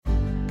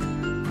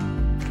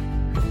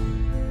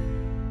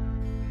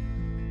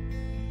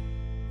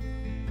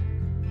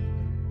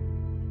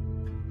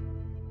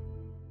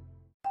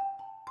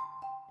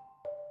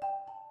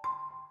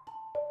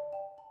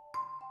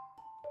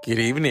Good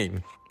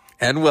evening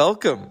and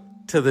welcome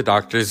to the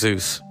Dr.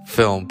 Zeus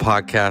Film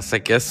Podcast. I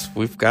guess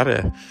we've got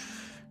a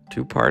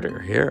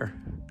two-parter here.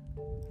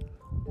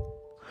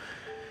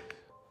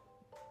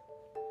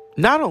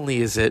 Not only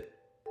is it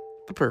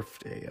the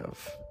birthday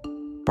of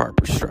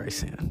Barbra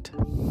Streisand,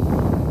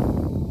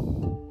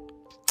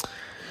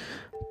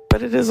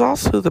 but it is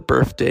also the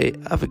birthday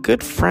of a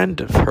good friend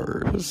of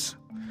hers,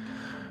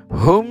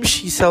 whom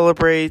she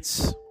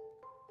celebrates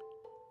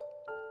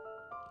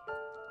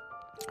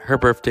her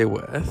birthday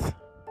with.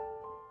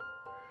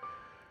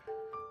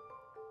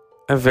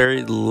 A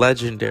very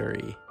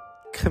legendary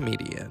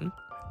comedian.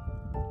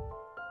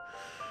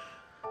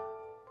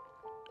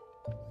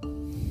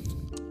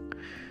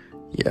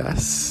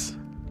 Yes.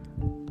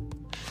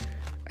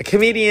 A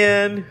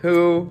comedian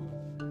who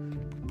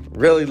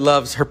really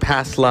loves her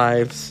past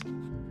lives.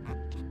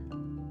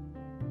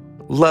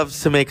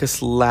 Loves to make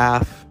us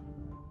laugh.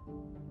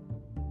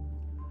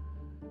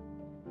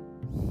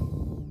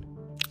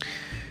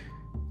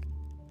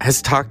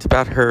 Has talked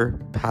about her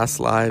past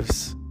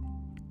lives.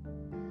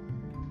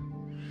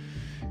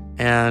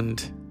 And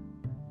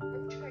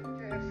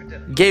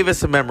gave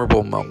us a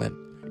memorable moment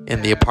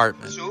in the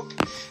apartment. Soup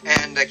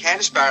and canned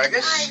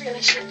asparagus. I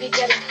really should be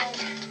getting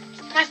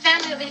home. My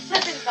family will be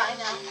flipping by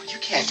now. You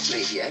can't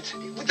leave yet.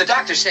 The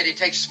doctor said it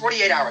takes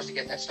 48 hours to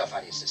get that stuff out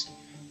of your system.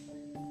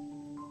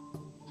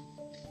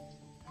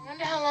 I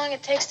wonder how long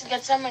it takes to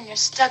get some when you're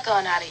stuck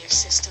on out of your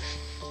system.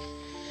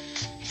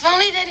 If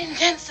only they'd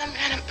invent some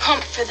kind of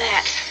pump for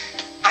that.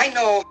 I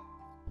know.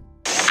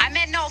 I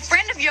met an old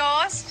friend of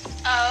yours.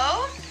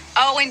 Oh?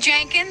 Owen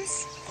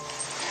Jenkins.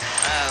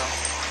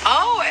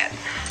 Owen.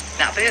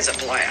 Now there's a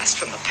blast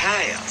from the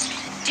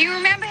past. Do you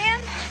remember him?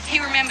 He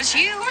remembers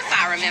you. Of course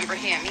I remember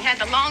him. He had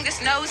the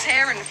longest nose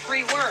hair in the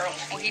free world.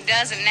 Well, he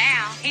doesn't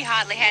now. He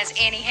hardly has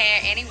any hair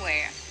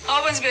anywhere.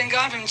 Owen's been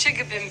gone from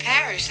Chickapin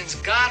Parish since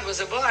God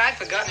was a boy. I'd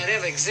forgotten it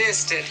ever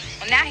existed.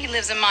 Well, now he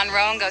lives in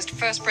Monroe and goes to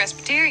First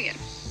Presbyterian.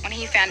 When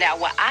he found out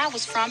where I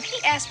was from,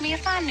 he asked me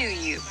if I knew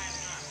you.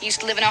 He used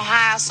to live in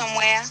Ohio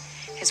somewhere.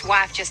 His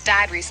wife just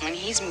died recently,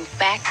 and he's moved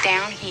back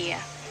down here.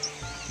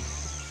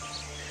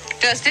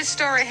 Does this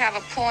story have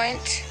a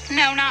point?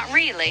 No, not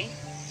really.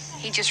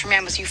 He just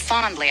remembers you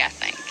fondly, I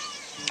think.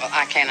 Well,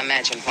 I can't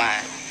imagine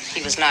why.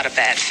 He was not a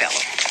bad fellow.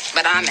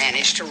 But I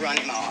managed to run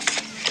him off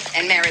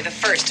and marry the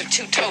first of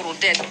two total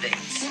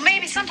deadbeats. Well,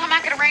 maybe sometime I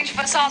could arrange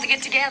for us all to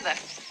get together.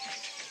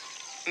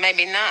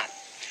 Maybe not.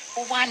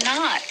 Well, why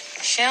not?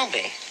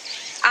 Shelby,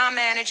 I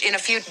managed in a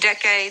few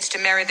decades to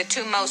marry the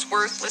two most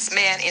worthless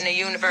men in the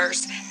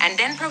universe and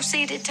then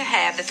proceeded to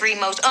have the three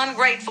most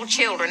ungrateful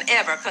children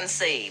ever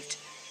conceived.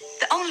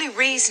 The only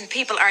reason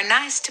people are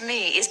nice to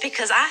me is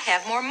because I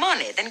have more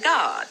money than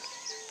God.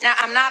 Now,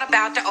 I'm not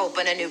about to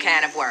open a new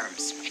can of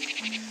worms.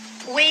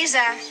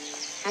 Weezer,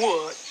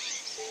 What?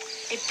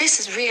 if this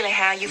is really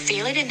how you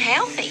feel, it isn't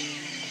healthy.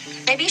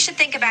 Maybe you should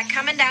think about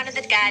coming down to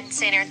the guidance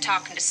center and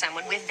talking to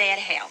someone with their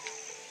help.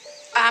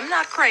 I'm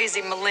not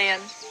crazy, Malin.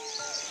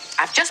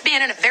 I've just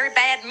been in a very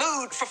bad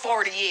mood for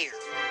 40 years.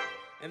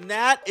 And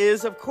that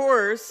is, of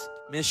course,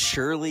 Miss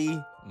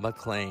Shirley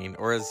MacLaine,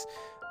 or as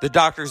the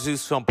Dr.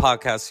 Zeus Film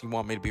Podcast, you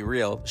want me to be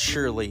real,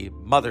 Shirley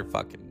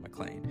motherfucking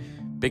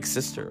MacLaine, big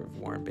sister of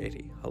Warren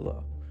Beatty.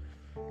 Hello.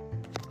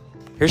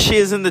 Here she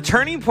is in the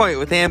Turning Point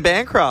with Anne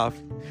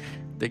Bancroft.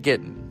 They're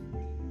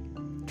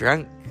getting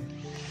drunk.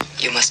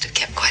 You must have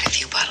kept quite a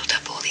few bottled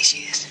up all these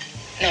years.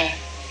 No.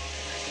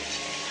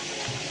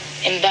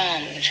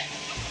 Embalmed.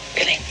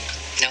 Really?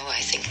 No, I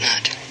think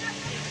not.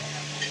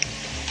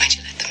 Why'd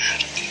you let them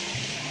out?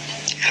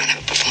 I don't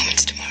have a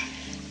performance tomorrow.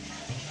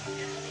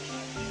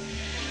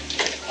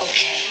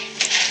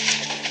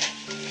 Okay.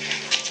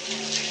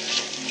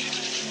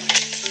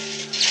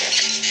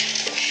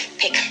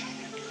 Pick.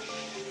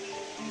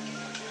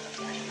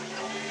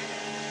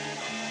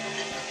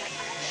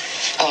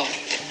 Oh,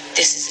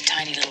 this is a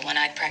tiny little one.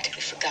 I'd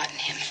practically forgotten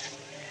him.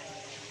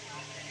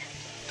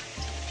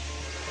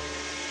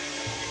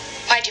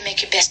 Why'd you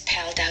make your best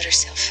pal doubt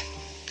herself?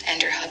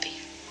 And her hubby?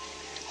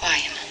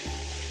 Why, Emma?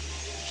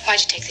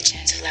 Why'd you take the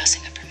chance of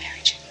lousing up her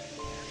marriage?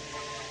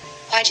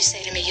 Why'd you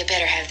say to me, you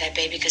better have that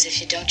baby, because if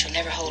you don't, you'll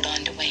never hold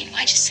on to Wayne?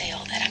 Why'd you say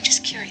all that? I'm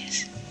just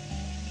curious.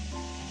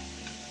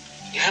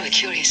 You have a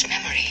curious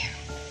memory.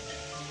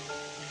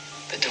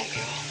 But don't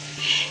we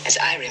all? As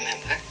I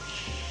remember,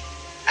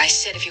 I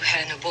said if you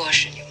had an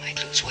abortion, you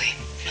might lose Wayne.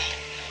 No,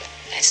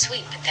 that's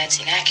sweet, but that's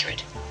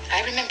inaccurate.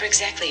 I remember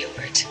exactly your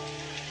words.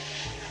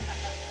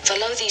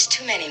 Below these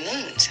too many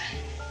moons.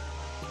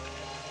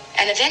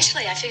 And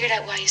eventually I figured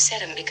out why you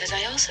said them, because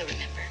I also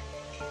remember.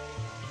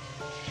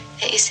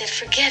 You said,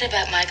 forget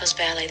about Michael's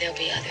ballet, there'll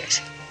be others.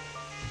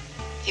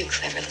 You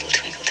clever little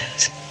twinkle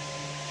toes.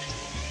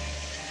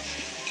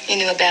 You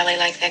knew a ballet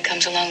like that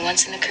comes along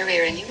once in a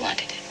career, and you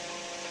wanted it.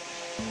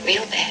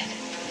 Real bad.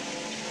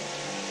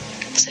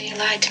 So you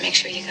lied to make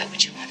sure you got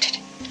what you wanted.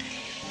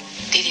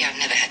 Dee Dee, I've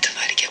never had to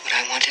lie to get what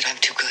I wanted. I'm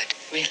too good.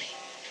 Really?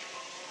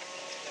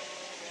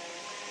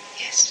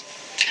 Yes.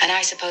 And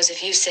I suppose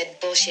if you said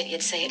bullshit,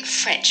 you'd say it in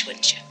French,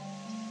 wouldn't you?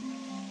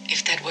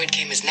 If that word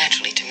came as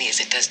naturally to me as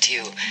it does to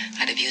you,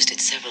 I'd have used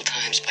it several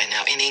times by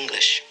now in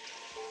English.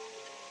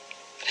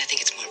 But I think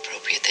it's more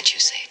appropriate that you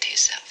say it to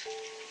yourself.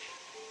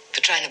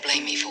 For trying to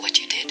blame me for what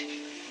you did.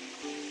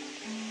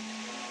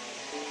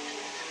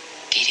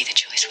 Dee Dee, the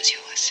choice was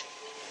yours.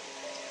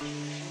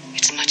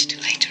 It's much too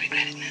late to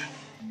regret it now.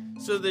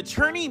 So the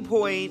turning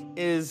point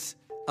is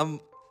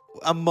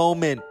a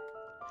moment.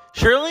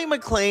 Shirley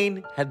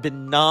MacLaine had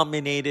been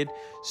nominated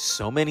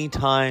so many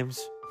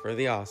times for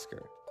the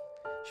Oscar.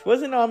 She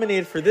wasn't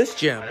nominated for this,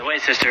 Jim. By the way,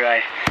 sister,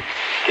 I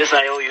guess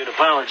I owe you an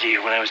apology.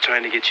 When I was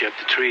trying to get you up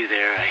the tree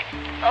there,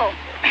 Oh,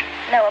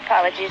 no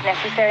apologies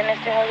necessary,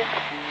 Mr. Hogan.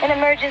 In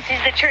emergencies,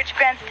 the church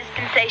grants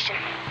dispensation.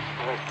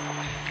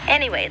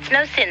 Anyway, it's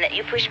no sin that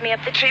you push me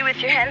up the tree with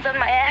your hands on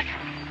my ass.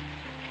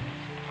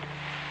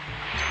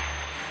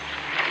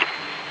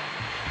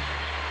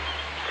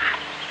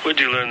 Where'd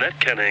you learn that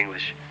kind of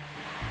English?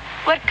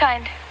 What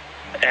kind?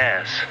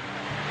 Ass.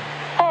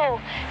 Oh,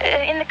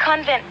 in the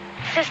convent,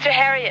 Sister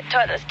Harriet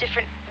taught us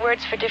different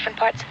words for different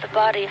parts of the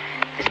body.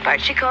 This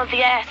part she called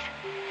the ass.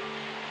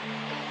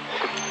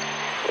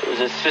 Where was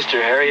this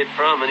Sister Harriet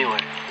from, anyway?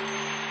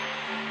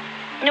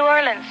 New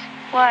Orleans.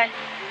 Why?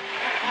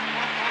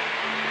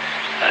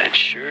 I'd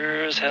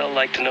sure as hell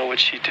like to know what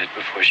she did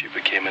before she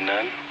became a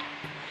nun.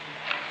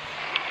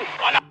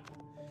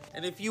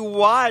 And if you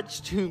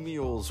watch Two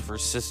Mules for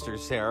Sister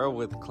Sarah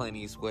with Clint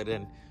Eastwood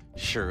and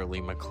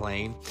Shirley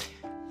MacLaine,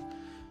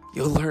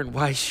 you'll learn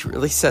why she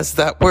really says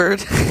that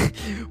word.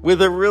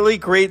 With a really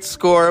great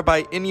score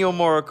by Ennio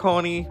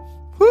Morricone.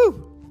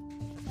 Whew!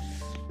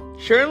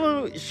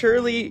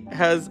 Shirley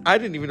has... I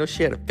didn't even know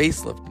she had a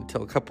facelift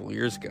until a couple of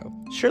years ago.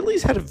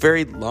 Shirley's had a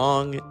very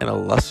long and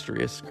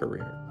illustrious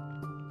career.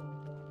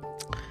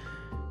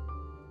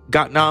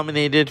 Got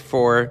nominated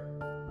for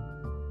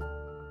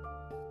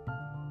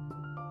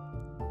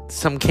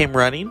Some Came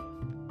Running.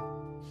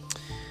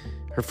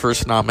 Her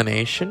first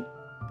nomination.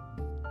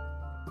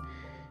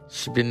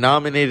 She's been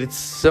nominated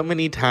so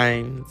many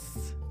times.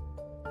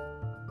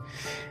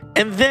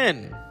 And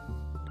then,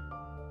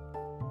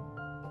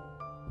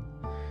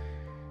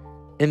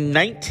 in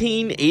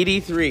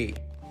 1983,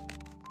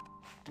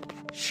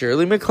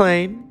 Shirley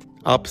MacLaine,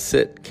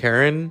 opposite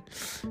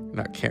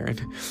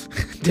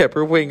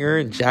Deborah Winger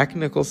and Jack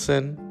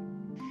Nicholson,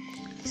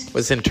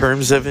 was in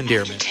Terms of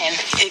Endearment. Ken,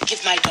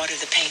 give my daughter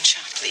the paint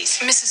shot, please.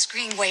 Mrs.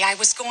 Greenway, I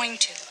was going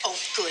to. Oh,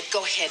 good.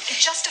 Go ahead. In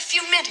just a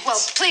few minutes. Well,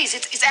 please,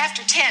 it's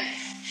after 10.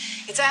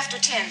 It's after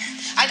 10.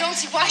 I don't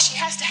see why she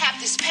has to have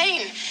this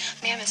pain.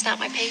 Ma'am, it's not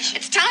my patient.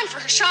 It's time for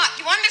her shot.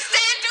 You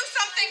understand? Do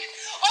something.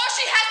 All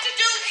she has to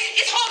do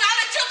is hold out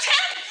until 10.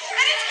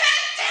 And it's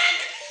past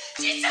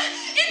 10. She's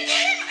in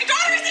pain. My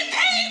daughter is in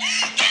pain.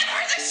 Give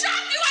her the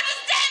shot. You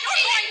understand?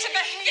 You're going to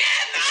behave.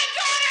 Give my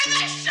daughter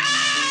the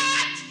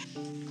shot.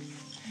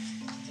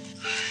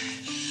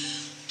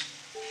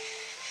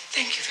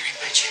 Thank you very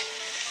much.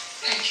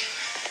 Thank you.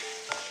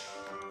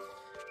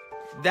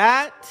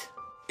 That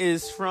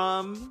is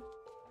from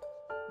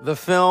the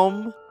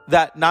film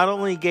that not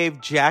only gave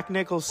Jack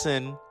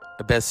Nicholson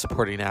a Best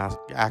Supporting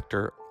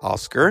Actor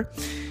Oscar,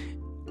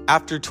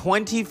 after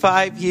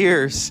 25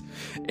 years,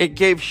 it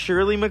gave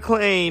Shirley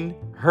MacLaine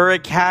her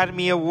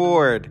Academy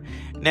Award.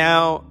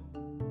 Now,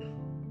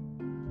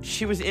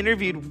 she was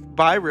interviewed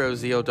by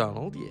Rosie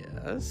O'Donnell,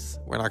 yes,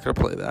 we're not going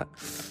to play that,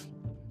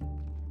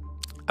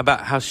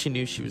 about how she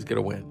knew she was going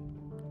to win.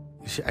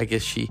 I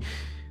guess she...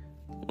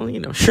 Well, you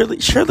know,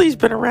 Shirley's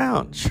been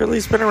around.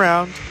 Shirley's been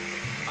around.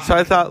 So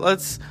I thought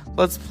let's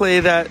play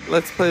that.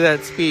 Let's play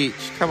that speech.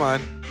 Come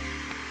on.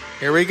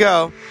 Here we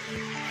go.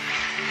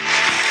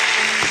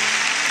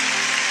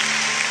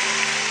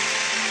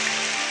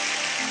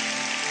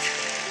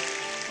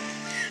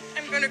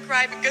 I'm going to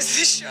cry because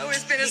this show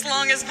has been as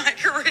long as my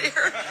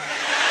career.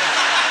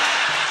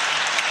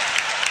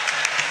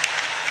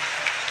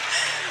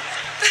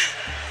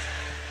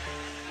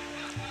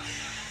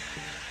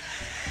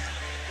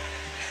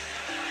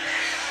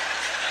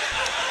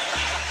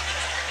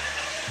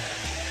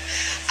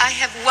 I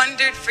have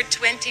wondered for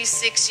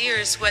 26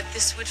 years what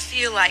this would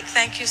feel like.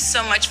 Thank you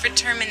so much for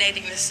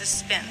terminating the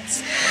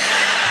suspense.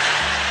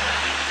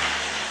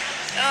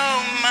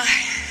 Oh my,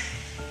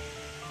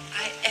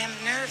 I am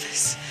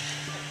nervous.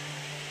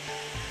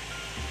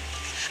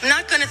 I'm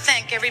not going to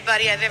thank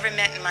everybody I've ever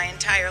met in my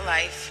entire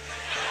life.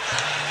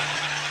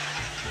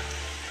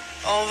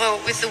 Although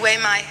with the way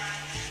my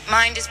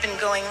mind has been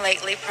going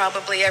lately,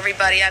 probably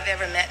everybody I've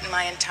ever met in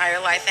my entire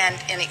life and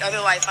any other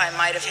life I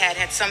might have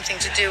had something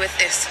to do with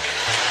this.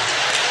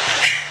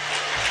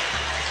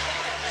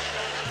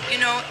 You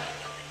know,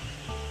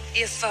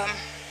 if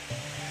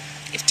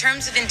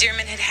Terms of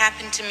Endearment had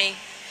happened to me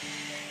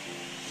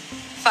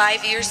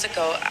 5 years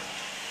ago,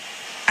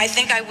 I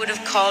think I would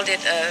have called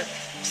it a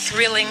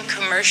thrilling,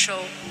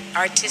 commercial,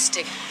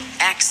 artistic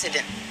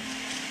accident.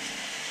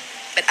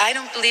 But I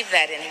don't believe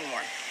that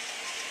anymore.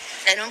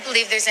 I don't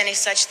believe there's any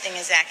such thing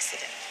as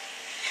accident.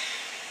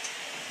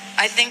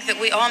 I think that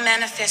we all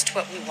manifest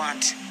what we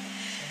want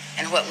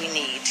and what we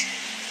need.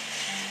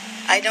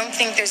 I don't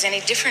think there's any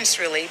difference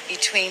really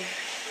between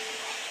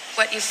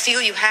what you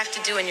feel you have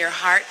to do in your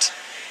heart,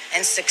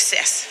 and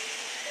success.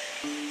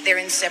 They're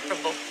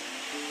inseparable.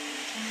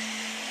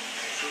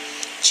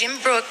 Jim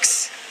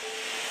Brooks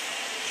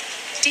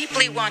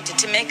deeply wanted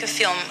to make a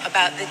film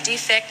about the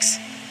defects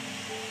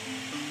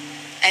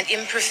and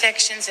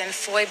imperfections and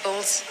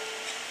foibles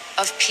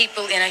of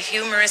people in a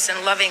humorous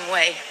and loving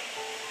way.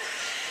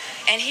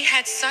 And he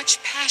had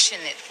such passion,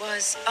 it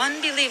was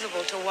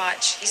unbelievable to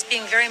watch. He's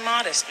being very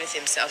modest with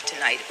himself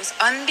tonight. It was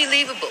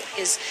unbelievable.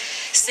 His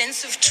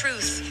sense of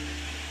truth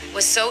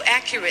was so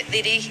accurate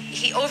that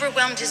he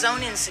overwhelmed his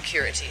own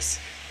insecurities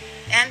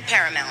and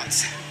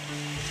Paramount's.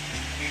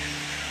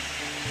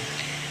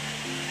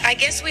 I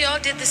guess we all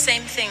did the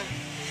same thing.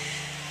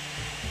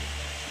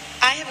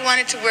 I have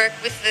wanted to work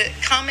with the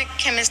comic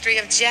chemistry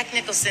of Jack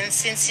Nicholson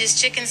since his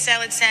chicken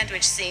salad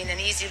sandwich scene in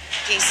Easy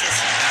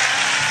Pieces.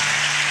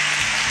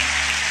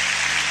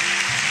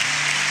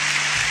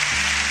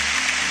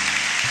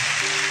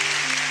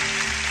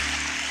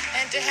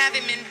 To have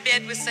him in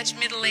bed with such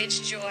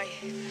middle-aged joy.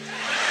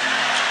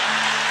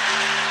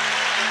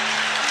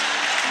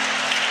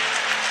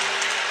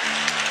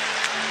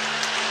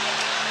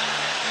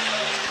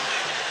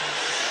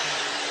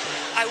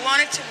 I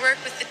wanted to work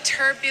with the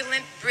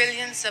turbulent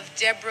brilliance of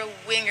Deborah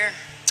Winger.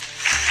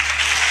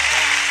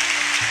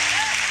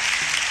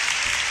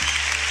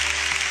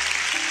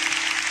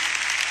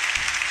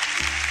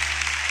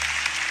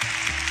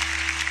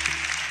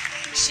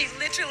 She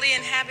literally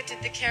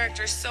inhabited the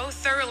character so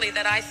thoroughly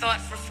that I thought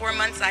for 4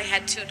 months I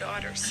had 2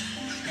 daughters.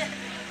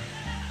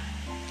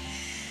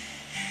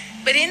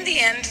 But in the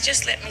end,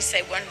 just let me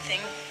say one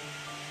thing.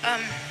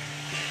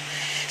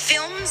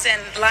 Films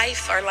and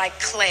life are like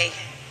clay,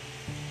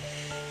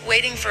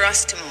 waiting for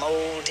us to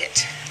mold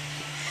it.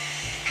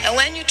 And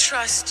when you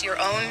trust your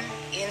own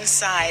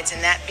insides,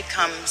 and that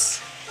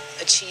becomes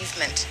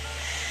achievement,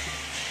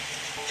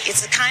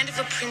 it's a kind of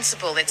a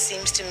principle that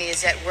seems to me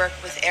is at work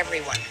with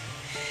everyone.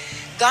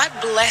 God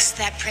bless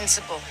that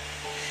principle.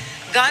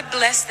 God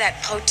bless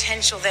that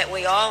potential that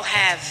we all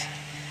have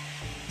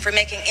for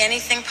making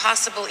anything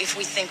possible if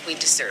we think we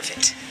deserve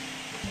it.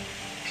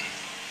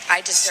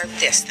 I deserve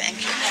this,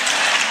 thank you.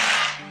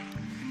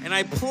 And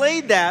I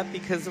played that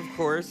because, of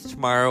course,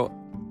 tomorrow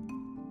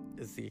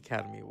is the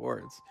Academy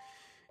Awards.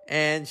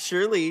 And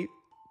Shirley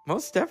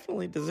most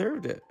definitely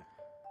deserved it.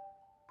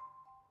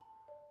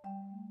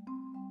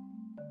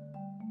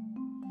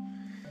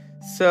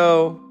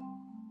 So,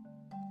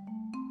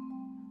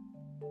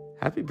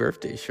 happy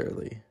birthday,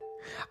 Shirley.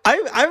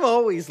 I've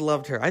always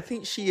loved her. I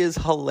think she is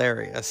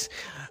hilarious.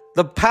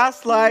 The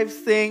past lives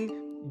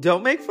thing,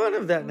 don't make fun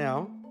of that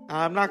now.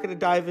 I'm not going to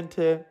dive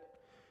into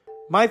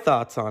my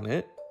thoughts on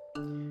it.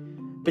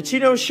 But you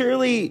know,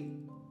 Shirley's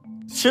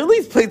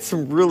played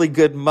some really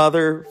good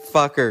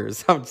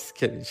motherfuckers. I'm just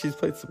kidding. She's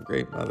played some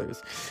great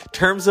mothers.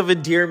 Terms of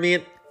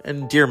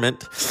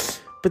endearment.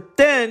 But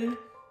then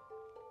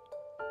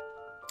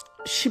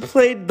she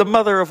played the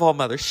mother of all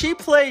mothers. She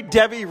played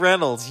Debbie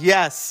Reynolds.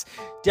 Yes.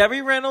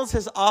 Debbie Reynolds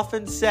has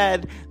often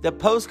said that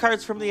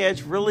Postcards from the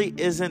Edge really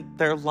isn't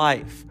their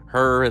life.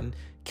 Her and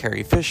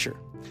Carrie Fisher.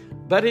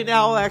 But in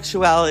all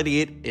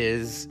actuality, it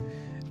is.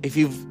 If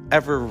you've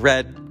ever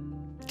read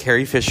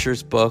Carrie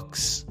Fisher's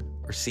books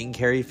or seen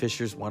Carrie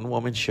Fisher's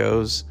one-woman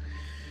shows,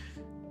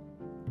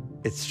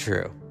 it's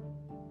true.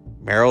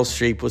 Meryl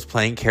Streep was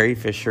playing Carrie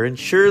Fisher and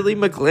Shirley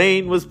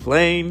MacLaine was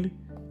playing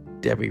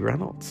Debbie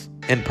Reynolds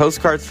in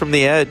Postcards from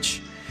the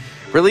Edge,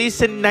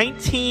 released in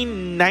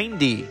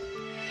 1990.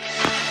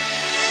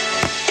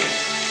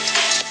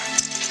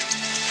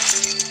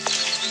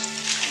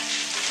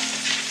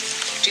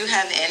 Do you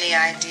have any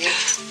idea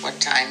what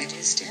time it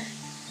is, dear?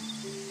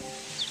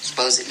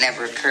 Suppose it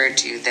never occurred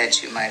to you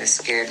that you might have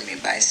scared me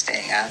by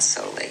staying out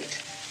so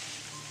late.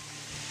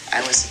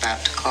 I was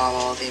about to call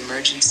all the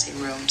emergency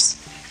rooms.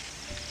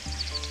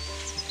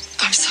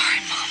 I'm sorry,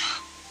 Mama.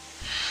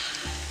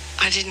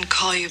 I didn't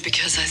call you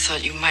because I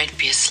thought you might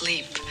be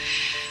asleep.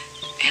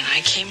 And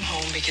I came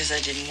home because I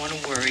didn't want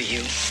to worry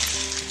you.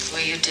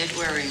 Well, you did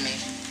worry me.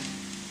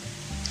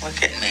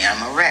 Look at me,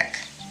 I'm a wreck.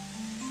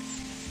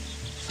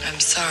 I'm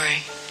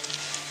sorry.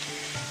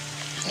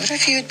 What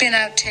if you had been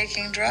out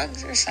taking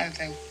drugs or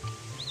something?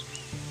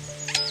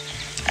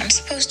 I'm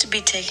supposed to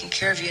be taking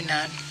care of you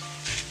now.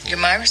 You're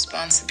my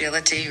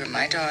responsibility. You're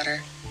my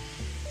daughter.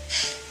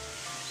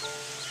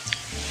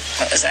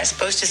 What was I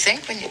supposed to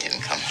think when you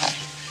didn't come home?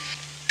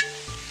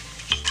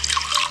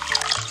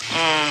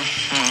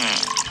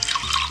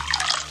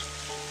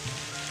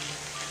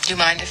 Do you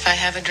mind if I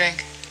have a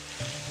drink?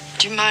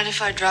 Do you mind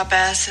if I drop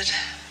acid?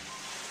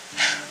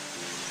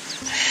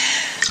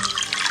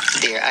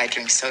 Dear, I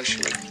drink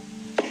socially.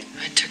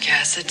 I took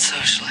acid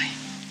socially.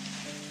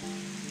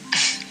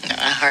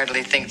 I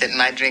hardly think that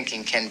my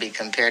drinking can be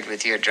compared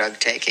with your drug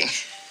taking.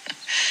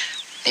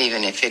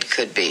 Even if it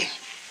could be.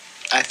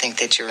 I think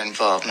that your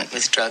involvement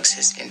with drugs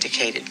has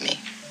vindicated me.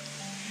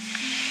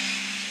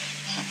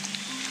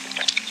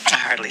 I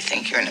hardly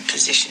think you're in a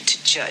position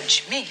to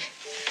judge me.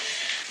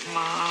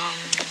 Mom.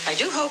 I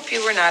do hope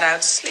you were not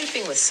out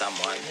sleeping with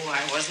someone. Oh,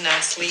 I wasn't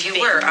out sleeping. If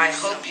you were, I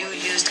hope you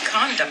used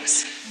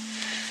condoms.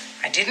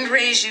 didn't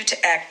raise you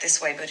to act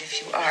this way, but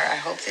if you are, I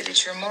hope that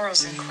it's your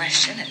morals in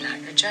question and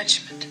not your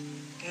judgment.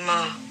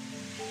 Ma,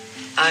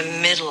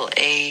 I'm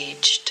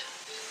middle-aged.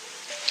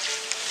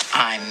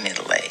 I'm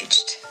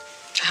middle-aged.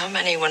 How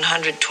many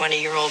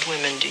 120-year-old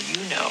women do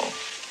you know?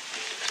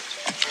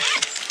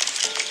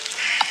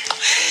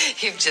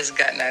 You've just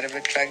gotten out of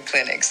a drug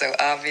clinic, so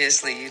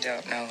obviously you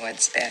don't know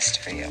what's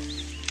best for you.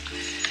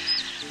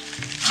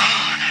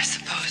 Oh, and I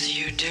suppose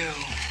you do.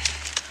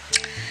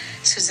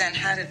 Suzanne,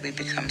 how did we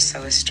become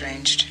so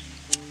estranged?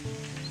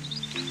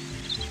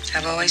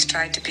 I've always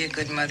tried to be a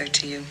good mother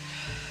to you,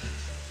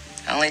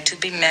 only to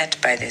be met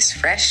by this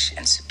fresh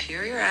and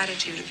superior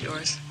attitude of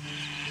yours.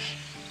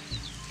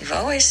 You've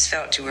always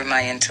felt you were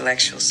my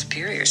intellectual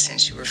superior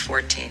since you were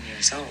 14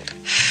 years old.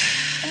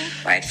 And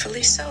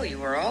rightfully so. You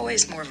were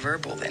always more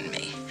verbal than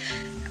me.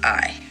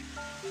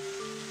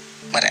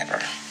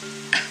 Whatever.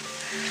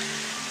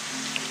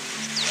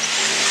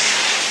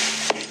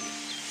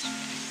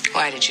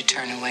 Why did you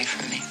turn away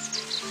from me?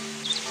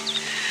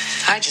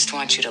 I just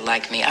want you to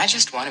like me. I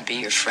just want to be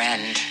your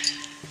friend.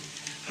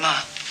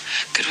 Ma,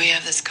 could we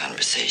have this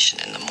conversation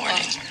in the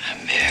morning?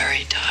 I'm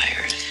very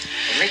tired.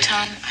 Every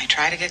time I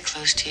try to get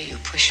close to you, you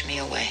push me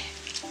away.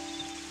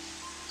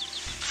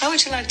 How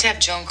would you like to have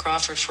Joan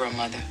Crawford for a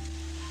mother?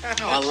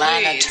 Or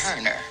Lana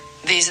Turner?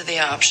 These are the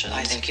options.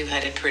 I think you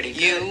had it pretty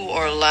good. You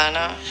or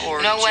Lana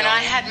or No, when Joan. I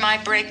had my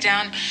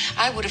breakdown,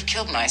 I would have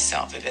killed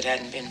myself if it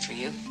hadn't been for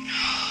you.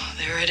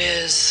 There it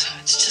is.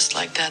 It's just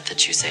like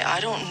that you say, I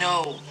don't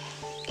know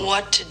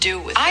what to do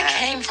with I that.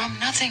 came from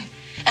nothing,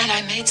 and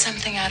I made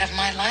something out of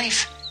my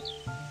life.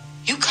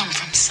 You come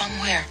from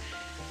somewhere,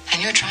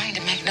 and you're trying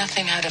to make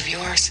nothing out of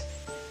yours.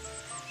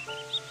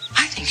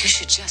 I think you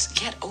should just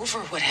get over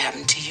what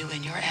happened to you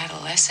in your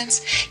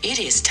adolescence. It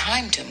is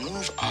time to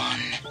move on.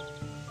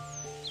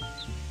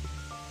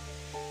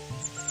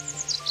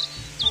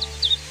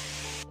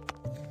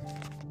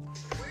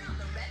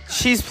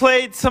 She's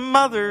played some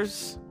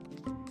mothers.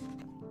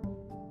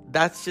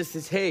 That's just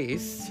a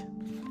taste.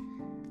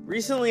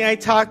 Recently, I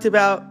talked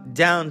about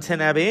Downton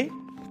Abbey.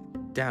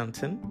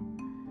 Downton.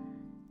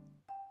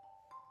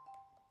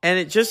 And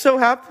it just so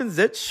happens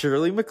that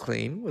Shirley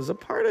MacLaine was a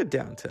part of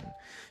Downton.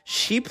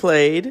 She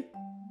played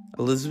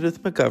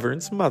Elizabeth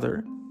McGovern's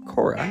mother,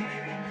 Cora.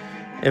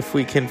 If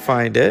we can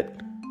find it.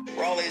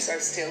 Raleighs are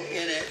still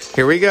in it.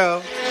 Here we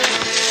go.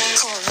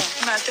 Cora,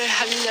 Mother,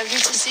 how lovely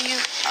to see you.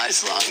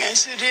 As long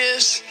as it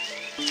is.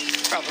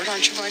 Robert,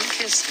 aren't you going to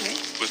kiss me?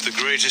 With the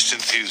greatest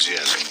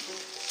enthusiasm.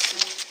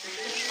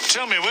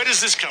 Tell me, where does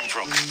this come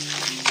from?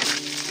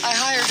 I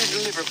hired it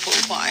in Liverpool.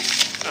 Why?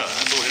 Oh,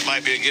 I thought it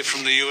might be a gift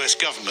from the U.S.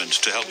 government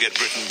to help get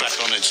Britain back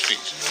on its feet.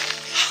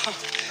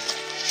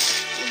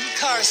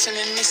 Carson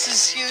and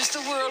Mrs. Hughes, the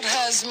world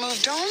has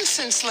moved on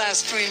since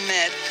last we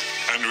met.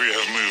 And we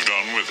have moved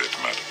on with it,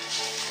 madam.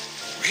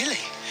 Really?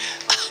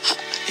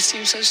 It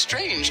seems so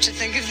strange to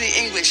think of the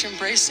English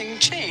embracing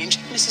change.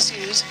 Mrs.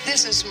 Hughes,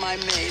 this is my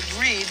maid,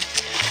 Reed.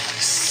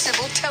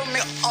 Sybil, tell me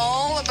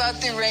all about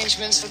the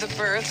arrangements for the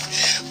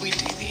birth. We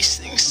do these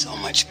things so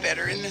much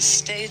better in the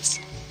States.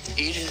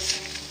 Edith,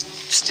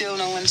 still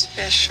no one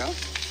special?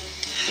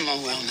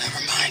 Oh, well,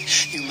 never mind.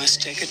 You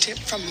must take a tip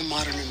from the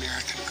modern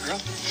American girl.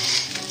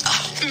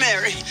 Oh,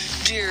 Mary,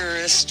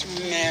 dearest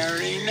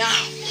Mary,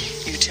 now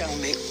you tell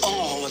me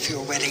all of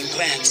your wedding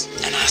plans,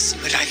 and I'll see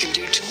what I can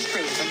do to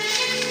improve them.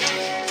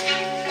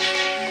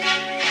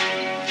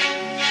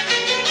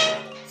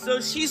 So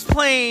she's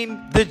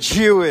playing the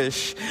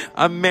Jewish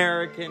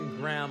American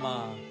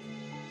grandma,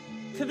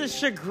 to the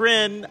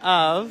chagrin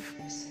of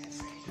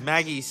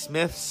Maggie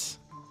Smith's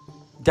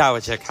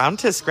Dowager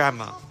Countess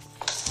grandma.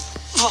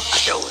 Oh,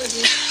 I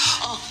wouldn't.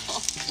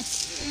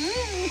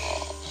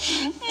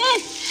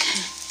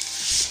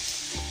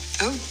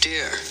 Oh,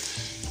 dear.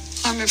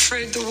 I'm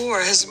afraid the war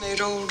has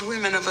made old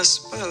women of us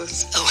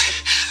both. Oh,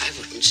 I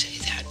wouldn't say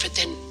that, but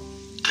then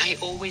I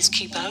always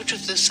keep out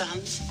of the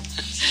sun.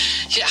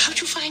 Yeah, how'd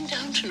you find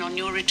Downton on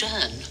your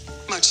return?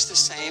 Much the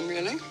same,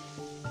 really.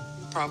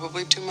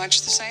 Probably too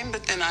much the same,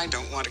 but then I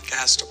don't want to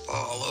cast a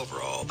pall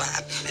over all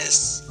that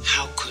mess.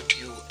 How could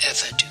you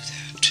ever do that?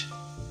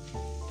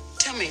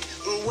 Tell me,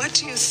 what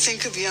do you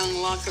think of young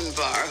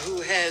Lochinvar,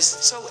 who has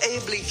so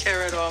ably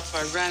carried off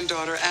our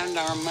granddaughter and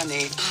our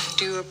money?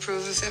 Do you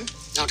approve of him?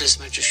 Not as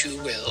much as you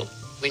will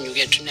when you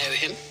get to know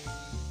him.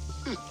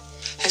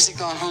 Has he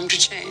gone home to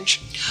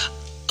change?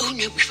 Oh,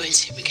 no, we won't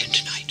see him again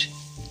tonight.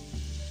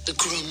 The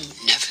groom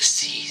never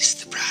sees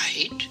the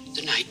bride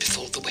the night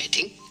before the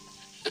wedding.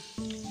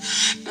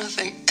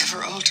 Nothing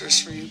ever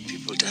alters for you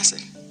people, does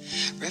it?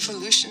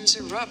 Revolutions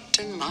erupt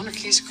and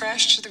monarchies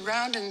crash to the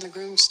ground, and the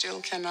groom still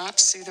cannot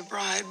see the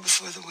bride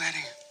before the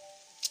wedding.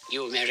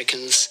 You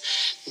Americans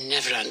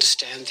never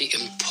understand the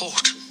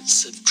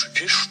importance of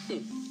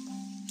tradition.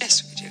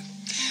 Yes, we do.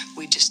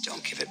 We just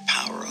don't give it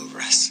power over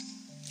us.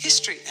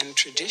 History and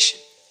tradition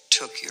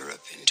took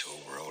Europe into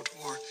a world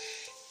war.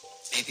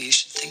 Maybe you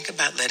should think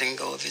about letting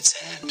go of its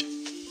hand.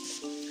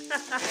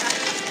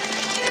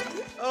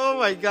 Oh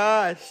my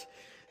gosh.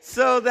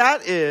 So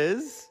that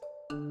is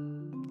a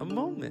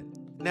moment.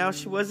 Now,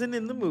 she wasn't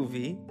in the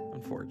movie. I'm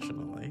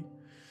unfortunately.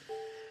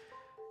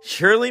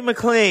 Shirley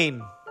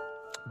MacLaine.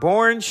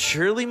 Born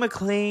Shirley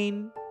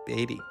MacLaine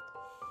Beatty.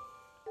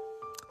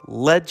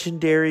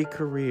 Legendary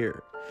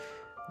career.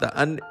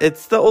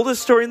 It's the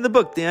oldest story in the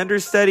book. The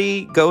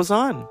understudy goes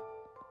on.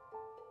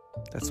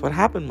 That's what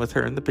happened with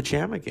her in The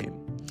Pajama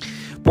Game.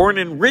 Born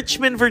in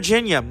Richmond,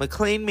 Virginia,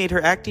 MacLaine made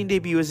her acting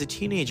debut as a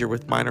teenager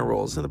with minor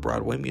roles in the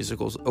Broadway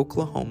musicals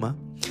Oklahoma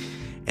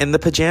and The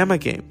Pajama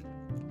Game.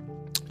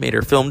 Made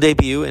her film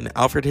debut in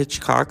Alfred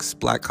Hitchcock's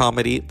black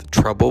comedy The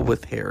Trouble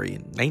with Harry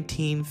in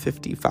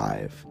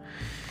 1955.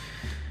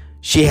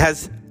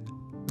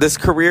 This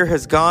career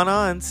has gone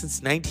on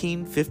since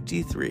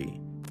 1953.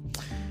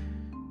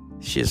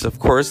 She is, of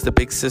course, the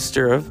big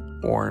sister of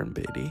Warren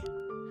Beatty.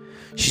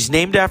 She's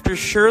named after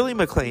Shirley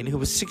MacLaine, who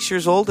was 6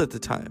 years old at the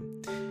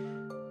time.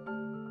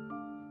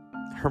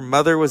 Her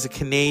mother was a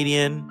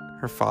Canadian.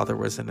 Her father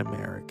was an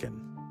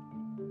American.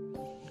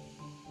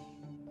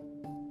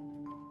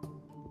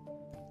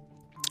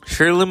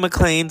 Shirley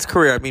MacLaine's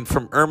career,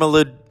 from Irma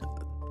La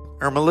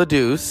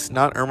Douce,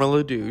 not Irma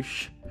La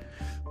Douche.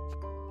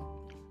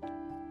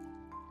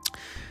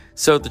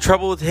 So, The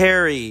Trouble with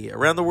Harry,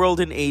 Around the World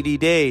in 80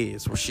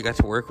 Days, where she got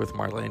to work with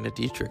Marlene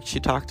Dietrich. She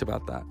talked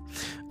about that.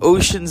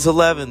 Ocean's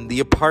 11,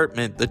 The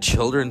Apartment, The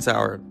Children's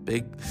Hour.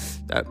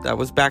 That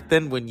was back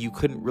then when you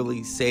couldn't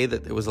really say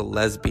that it was a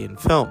lesbian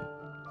film.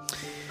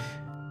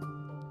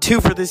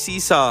 Two for the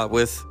Seesaw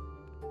with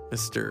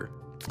Mr.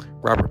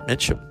 Robert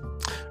Mitchum.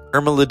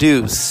 Irma La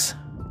Douce.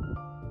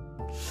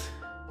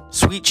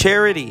 Sweet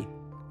Charity,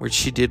 which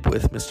she did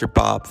with Mr.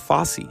 Bob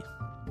Fosse.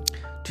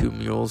 Two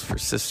Mules for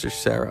Sister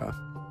Sarah.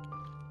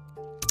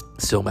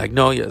 Still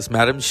Magnolias,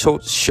 Madame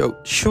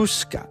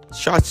Schuska,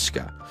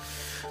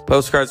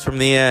 Postcards from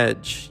the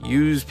Edge,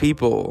 Used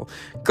People,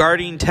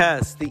 Guarding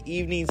Tess, The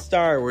Evening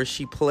Star, where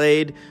she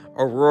played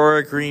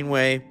Aurora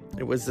Greenway.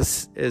 It was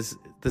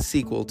the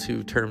sequel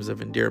to Terms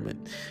of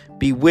Endearment.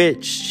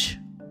 Bewitched,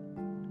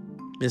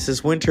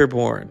 Mrs.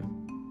 Winterbourne,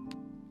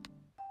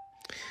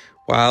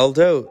 Wild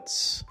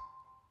Oats,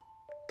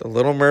 The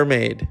Little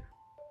Mermaid.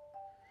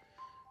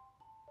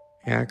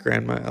 Yeah,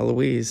 Grandma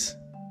Eloise.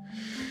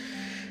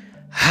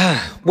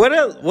 What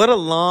a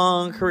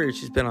long career.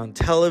 She's been on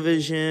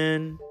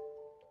television.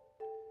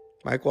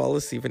 Mike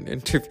Wallace even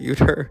interviewed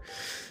her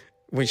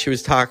when she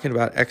was talking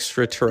about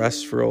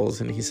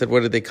extraterrestrials, and he said,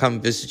 "What, did they come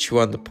visit you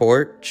on the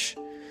porch?"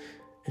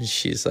 And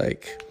she's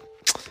like,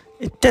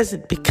 "It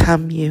doesn't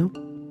become you."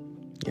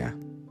 Yeah.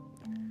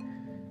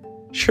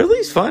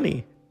 Shirley's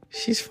funny.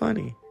 She's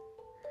funny.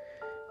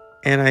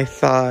 And I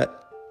thought,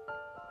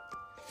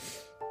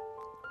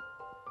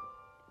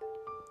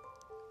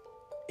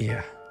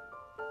 yeah.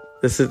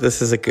 This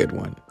is a good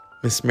one.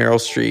 Miss Meryl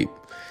Streep.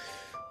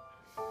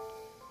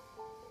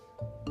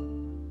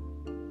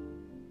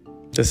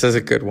 This is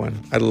a good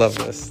one. I love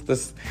this.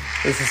 This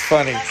is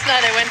funny. Last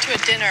night I went to a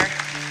dinner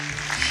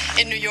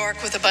in New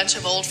York with a bunch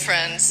of old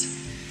friends,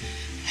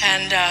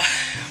 and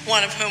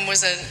one of whom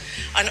was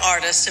an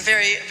artist, a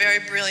very, very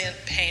brilliant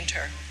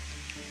painter.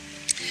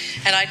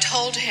 And I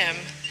told him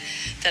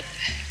that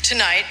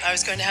tonight I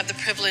was going to have the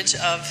privilege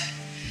of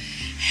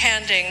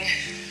handing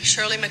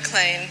Shirley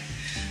MacLaine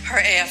her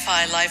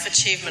AFI Life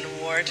Achievement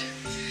Award.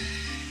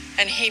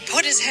 And he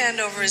put his hand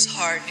over his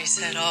heart and he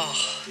said, "Oh,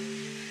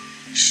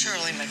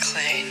 Shirley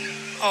MacLaine,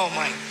 oh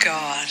my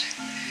God,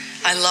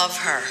 I love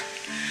her.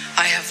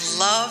 I have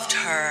loved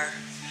her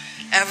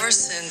ever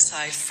since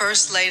I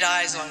first laid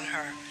eyes on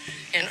her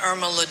in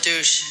Irma La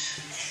Douche."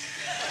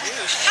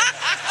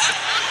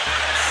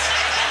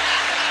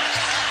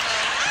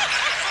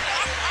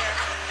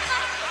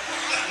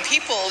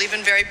 People,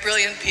 even very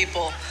brilliant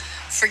people,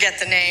 forget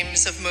the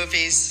names of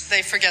movies.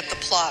 They forget the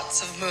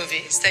plots of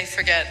movies. They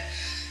forget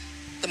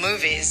the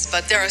movies.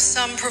 But there are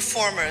some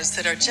performers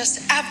that are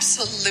just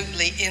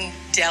absolutely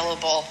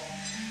indelible.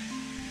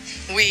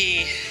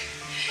 We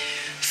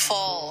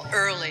fall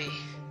early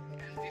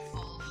and we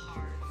fall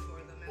hard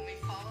for them, and we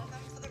follow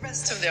them for the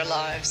rest of their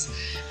lives.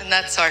 And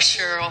that's our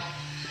Cheryl.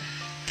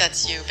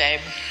 That's you,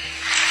 babe.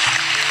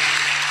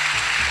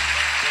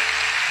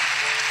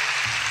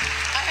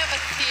 I have a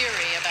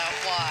theory about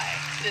why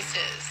this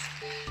is.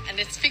 And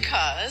it's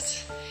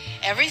because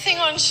everything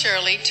on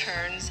Shirley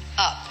turns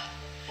up.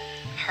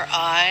 Her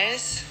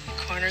eyes, the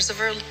corners of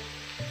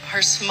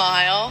her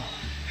smile,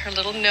 her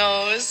little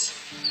nose,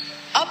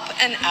 up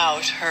and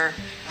out.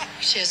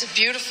 She has a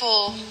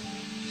beautiful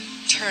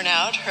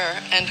turnout,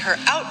 and her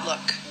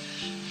outlook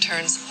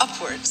turns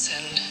upwards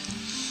and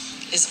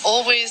is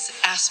always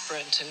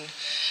aspirant.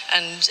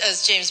 And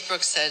as James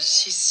Brooks said,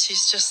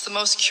 she's just the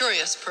most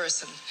curious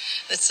person.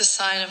 It's a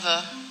sign of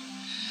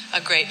a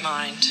great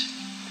mind.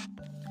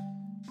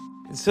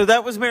 And so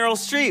that was Meryl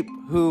Streep,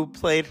 who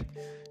played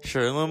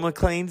Shirley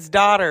MacLaine's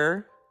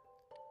daughter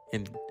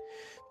in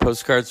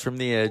Postcards from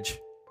the Edge,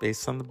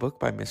 based on the book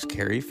by Miss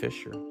Carrie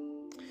Fisher.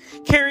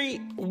 Carrie,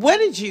 what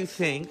did you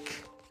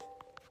think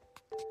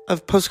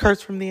of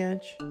Postcards from the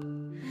Edge?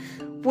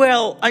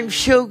 Well, I'm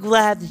so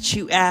glad that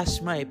you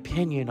asked my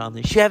opinion on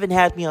this. You haven't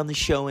had me on the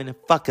show in a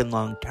fucking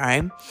long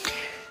time.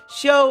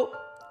 So,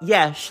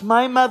 yes,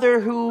 my mother,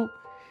 who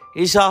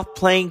is off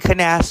playing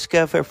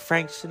Kanaska for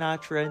Frank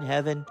Sinatra in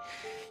heaven,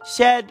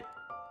 said,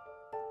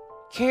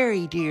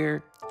 Carrie,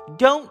 dear,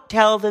 don't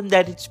tell them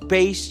that it's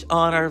based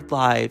on our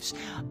lives.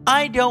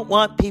 I don't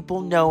want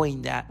people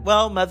knowing that.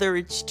 Well, Mother,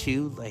 it's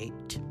too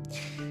late.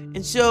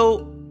 And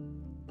so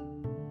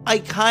I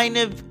kind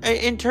of,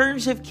 in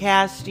terms of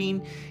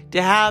casting,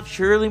 to have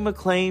Shirley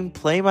MacLaine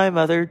play my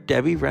mother,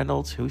 Debbie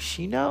Reynolds, who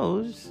she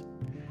knows,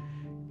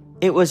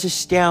 it was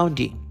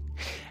astounding.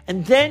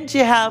 And then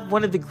to have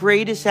one of the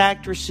greatest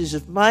actresses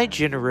of my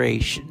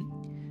generation,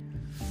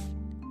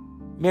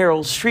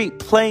 Meryl Streep,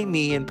 play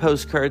me in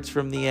Postcards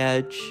from the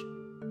Edge,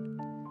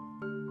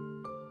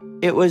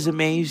 it was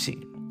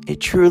amazing.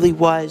 It truly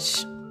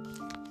was.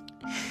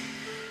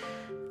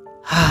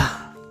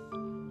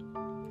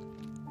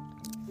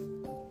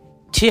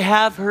 To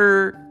have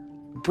her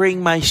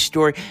bring my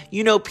story.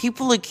 You know,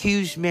 people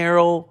accuse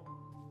Meryl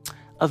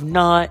of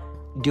not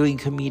doing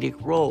comedic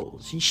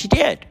roles, and she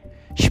did.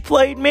 She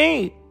played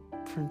me,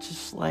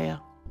 Princess Leia.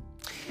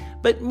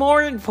 But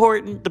more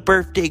important, the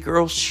birthday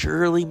girl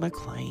Shirley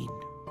MacLaine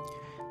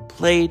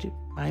played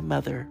my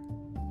mother,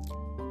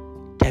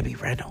 Debbie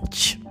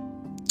Reynolds.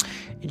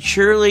 And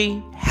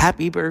Shirley,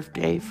 happy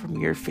birthday from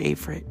your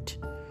favorite,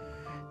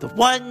 the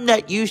one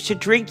that used to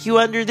drink you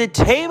under the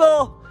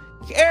table,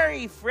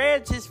 Carrie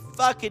Francis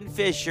fucking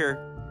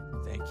Fisher.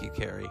 Thank you,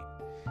 Carrie.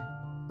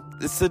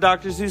 This is the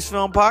Dr. Zeus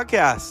Film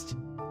Podcast.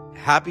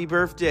 Happy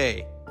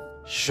birthday,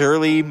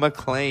 Shirley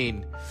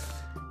MacLaine.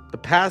 The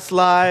past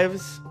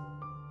lives,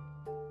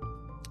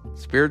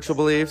 spiritual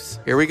beliefs.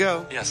 Here we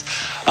go. Yes.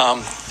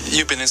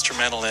 You've been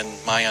instrumental in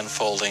my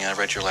unfolding. I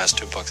read your last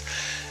 2 books.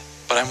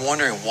 But I'm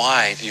wondering,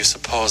 why do you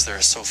suppose there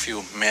are so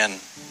few men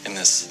in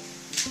this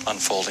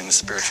unfolding the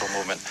spiritual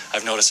movement?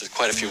 I've noticed there's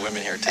quite a few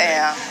women here today.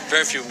 Yeah.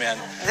 Very few men.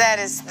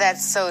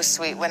 That's so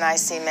sweet when I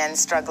see men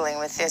struggling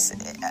with this.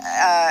 And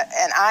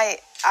I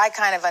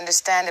kind of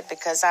understand it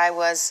because I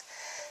was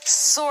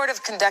sort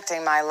of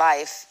conducting my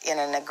life in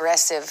an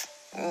aggressive,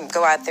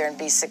 go out there and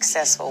be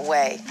successful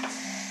way.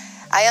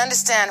 I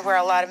understand where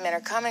a lot of men are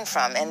coming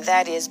from, and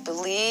that is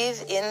believe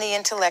in the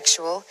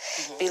intellectual,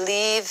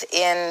 believe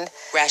in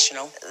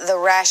the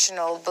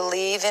rational,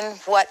 believe in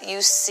what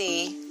you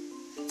see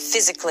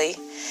physically,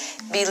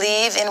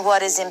 believe in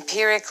what is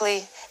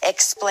empirically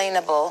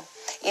explainable.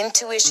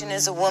 Intuition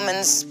is a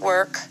woman's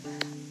work,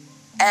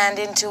 and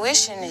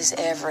intuition is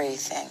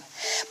everything.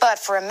 But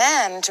for a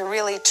man to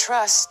really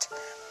trust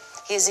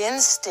his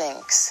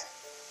instincts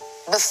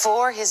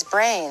before his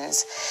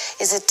brains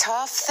is a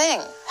tough thing.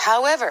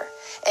 However,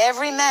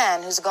 every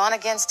man who's gone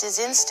against his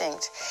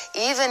instinct,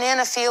 even in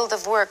a field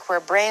of work where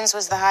brains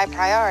was the high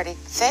priority,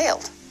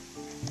 failed.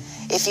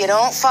 If you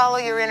don't follow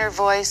your inner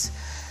voice,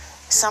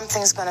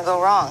 something's going to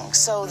go wrong.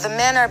 So the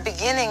men are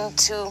beginning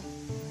to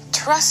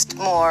trust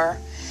more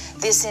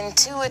this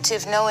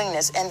intuitive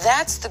knowingness, and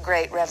that's the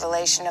great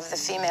revelation of the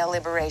female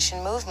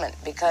liberation movement,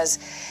 because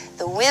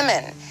the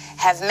women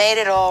have made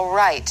it all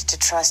right to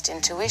trust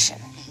intuition.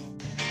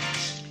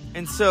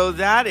 And so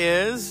that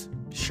is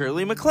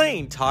Shirley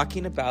MacLaine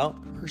talking about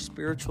her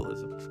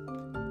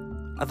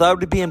spiritualism. I thought it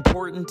would be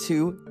important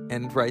to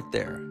end right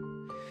there.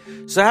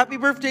 So happy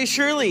birthday,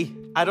 Shirley.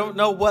 I don't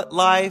know what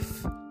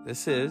life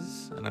this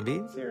is, and I'm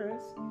being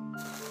serious.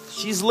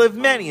 She's lived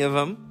many of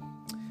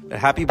them. But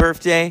happy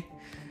birthday.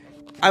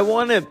 I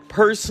want to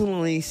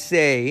personally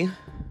say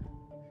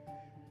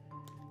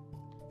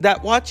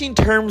that watching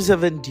Terms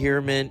of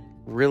Endearment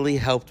really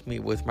helped me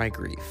with my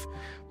grief.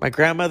 My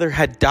grandmother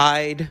had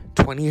died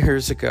 20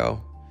 years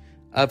ago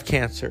of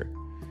cancer.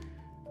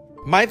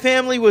 My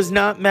family was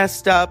not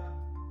messed up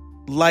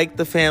like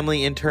the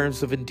family in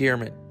Terms of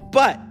Endearment,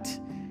 but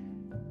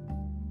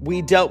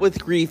we dealt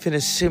with grief in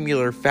a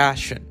similar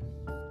fashion.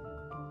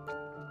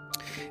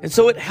 And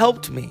so it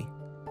helped me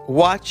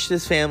watch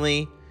this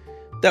family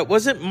that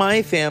wasn't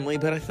my family,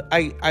 but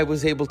I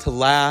was able to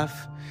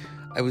laugh.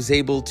 I was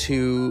able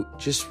to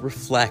just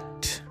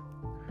reflect.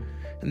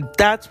 And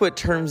that's what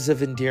Terms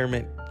of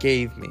Endearment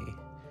gave me.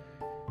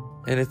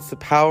 And it's the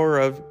power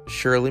of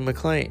Shirley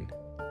MacLaine.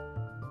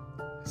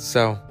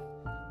 So,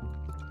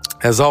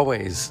 as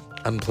always,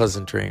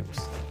 unpleasant dreams.